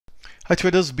Hi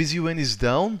traders, BZUN is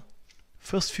down.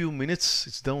 First few minutes,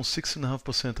 it's down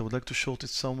 6.5%. I would like to short it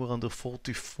somewhere under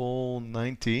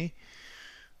 44.90.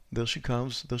 There she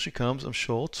comes, I'm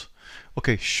short.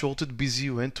 Okay, shorted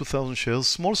BZUN, 2,000 shares.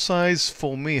 Small size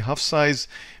for me, half size,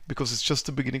 because it's just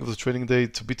the beginning of the trading day.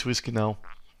 It's a bit risky now.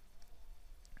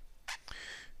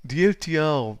 The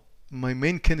LTR, my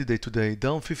main candidate today,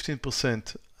 down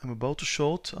 15%. I'm about to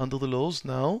short under the lows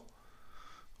now.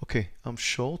 Okay, I'm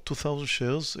short 2,000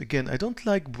 shares. Again, I don't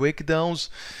like breakdowns.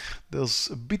 There's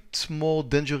a bit more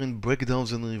danger in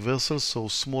breakdowns than reversals, so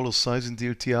smaller size in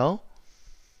the LTR.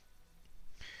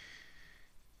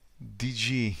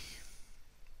 DG,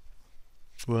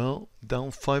 well, down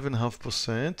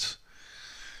 5.5%.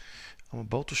 I'm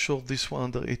about to short this one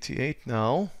under 88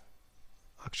 now.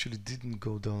 Actually didn't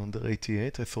go down under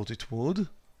 88. I thought it would.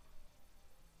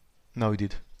 Now it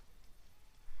did.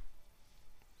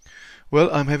 Well,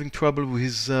 I'm having trouble with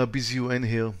his BZUN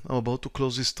here. I'm about to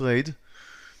close this trade.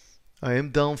 I am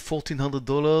down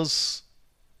 $1,400.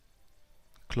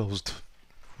 Closed.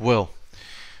 Well,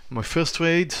 my first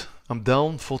trade, I'm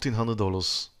down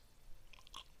 $1,400.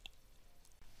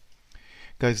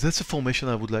 Guys, that's a formation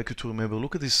I would like you to remember.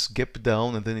 Look at this gap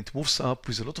down and then it moves up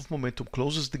with a lot of momentum,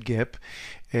 closes the gap,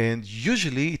 and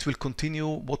usually it will continue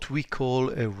what we call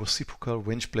a reciprocal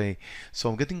range play. So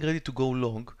I'm getting ready to go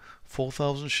long,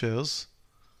 4,000 shares.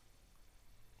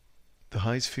 The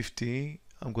high is 50.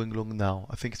 I'm going long now.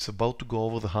 I think it's about to go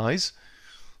over the highs.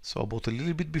 So about a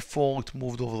little bit before it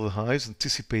moved over the highs,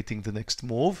 anticipating the next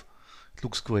move. It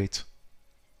looks great.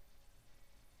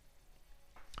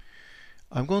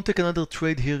 I'm going to take another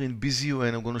trade here in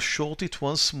BZUN. I'm going to short it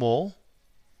once more.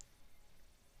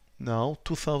 Now,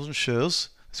 2,000 shares.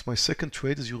 It's my second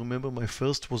trade. As you remember, my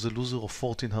first was a loser of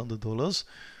 $1,400.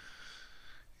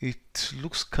 It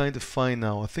looks kind of fine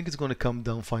now. I think it's going to come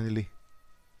down finally.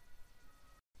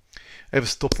 I have a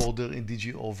stop order in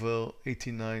DG over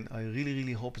 89. I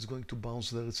really hope it's going to bounce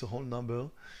there. It's a whole number.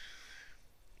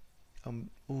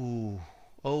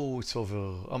 Oh, it's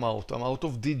over. I'm out. I'm out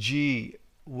of DG.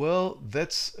 Well,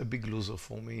 that's a big loser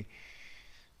for me.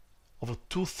 Over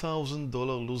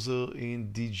 $2,000 loser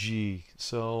in DG.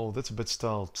 So that's a bad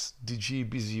start. DG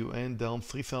BZUN down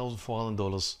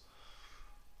 $3,400.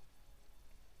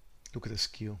 Look at the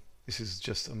skew. This is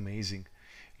just amazing.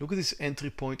 Look at this entry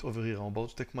point over here. I'm about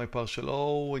to take my partial.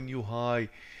 Oh, a new high.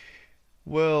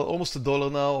 Well, almost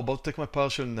 $1 now. About to take my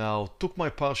partial now. Took my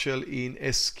partial in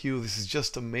SQ. This is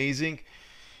just amazing.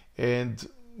 And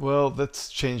well, that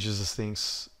changes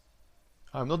things.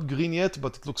 I'm not green yet,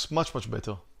 but it looks much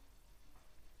better.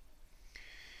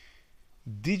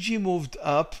 DG moved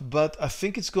up, but I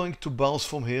think it's going to bounce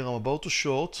from here. I'm about to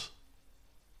short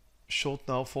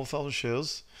now, 4,000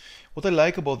 shares. What I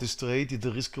like about this trade is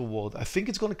the risk reward. I think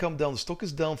it's going to come down. The stock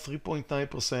is down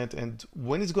 3.9%, and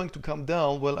when it's going to come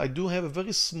down, well, I do have a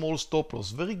very small stop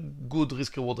loss, very good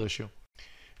risk reward ratio.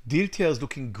 DLTR is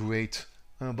looking great.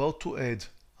 I'm about to add.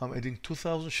 I'm adding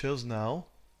 2,000 shares now.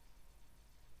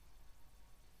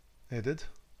 Added.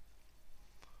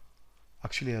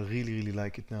 Actually, I really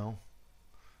like it now.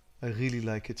 I really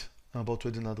like it. I'm about to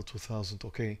add another 2,000.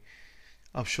 Okay.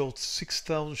 I'm short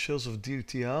 6,000 shares of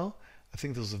DLTR. I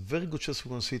think there's a very good chance we're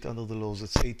going to see it under the lows.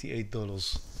 That's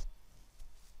 $88.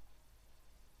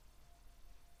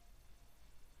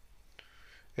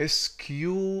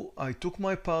 SQ, I took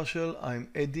my partial. I'm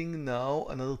adding now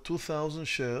another 2,000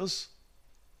 shares.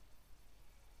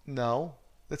 Now,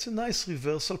 that's a nice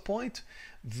reversal point.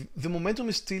 The momentum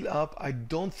is still up. I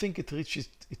don't think it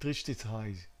reached its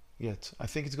high yet. I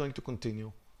think it's going to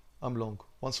continue. I'm long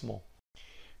once more.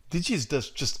 DG is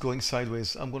just going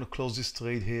sideways. I'm going to close this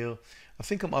trade here. I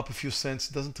think I'm up a few cents.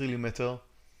 It doesn't really matter.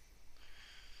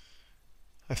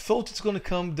 I thought it's going to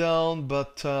come down,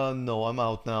 but no, I'm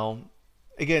out now.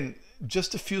 Again,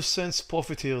 just a few cents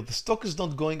profit here. The stock is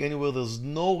not going anywhere. There's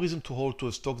no reason to hold to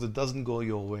a stock that doesn't go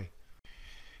your way.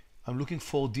 I'm looking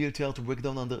for DLTR to break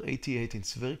down under 88.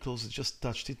 It's very close. It just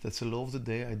touched it. That's a low of the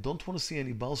day. I don't want to see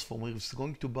any bounce from here. It's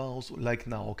going to bounce like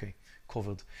now. Okay,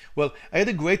 covered. Well, I had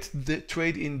a great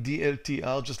trade in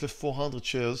DLTR. Just left 400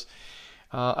 shares.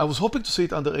 I was hoping to see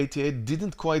it under 88.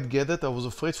 Didn't quite get it. I was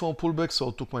afraid for a pullback, so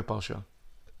I took my partial.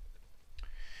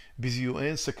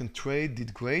 BZUN, second trade,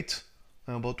 did great.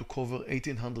 I'm about to cover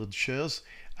 1,800 shares.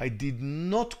 I did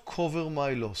not cover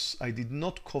my loss.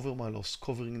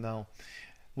 Covering now.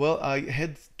 Well, I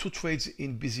had two trades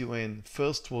in BZUN.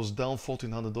 First was down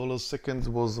 $1,400. Second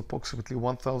was approximately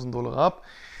 $1,000 up.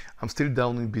 I'm still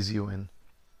down in BZUN.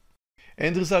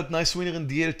 End result, nice winner in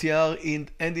DLTR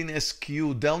and in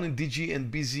SQ, down in DG and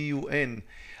BZUN.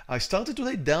 I started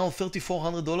today down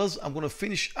 $3,400. I'm going to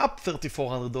finish up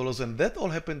 $3,400, and that all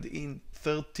happened in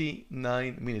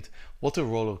 39 minutes. What a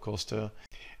roller coaster.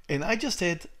 And I just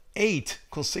had 8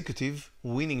 consecutive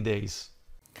winning days.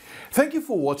 Thank you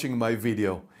for watching my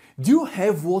video. Do you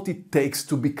have what it takes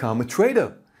to become a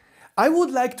trader? I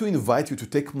would like to invite you to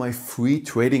take my free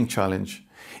trading challenge.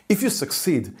 If you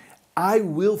succeed, I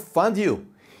will fund you.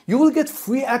 You will get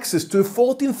free access to a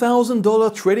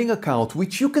 $14,000 trading account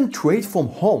which you can trade from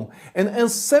home and earn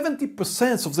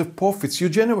 70% of the profits you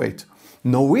generate.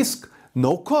 No risk,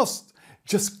 no cost.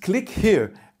 Just click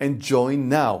here and join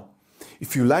now.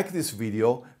 If you like this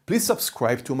video, please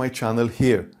subscribe to my channel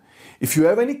here. If you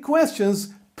have any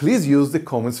questions, please use the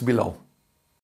comments below.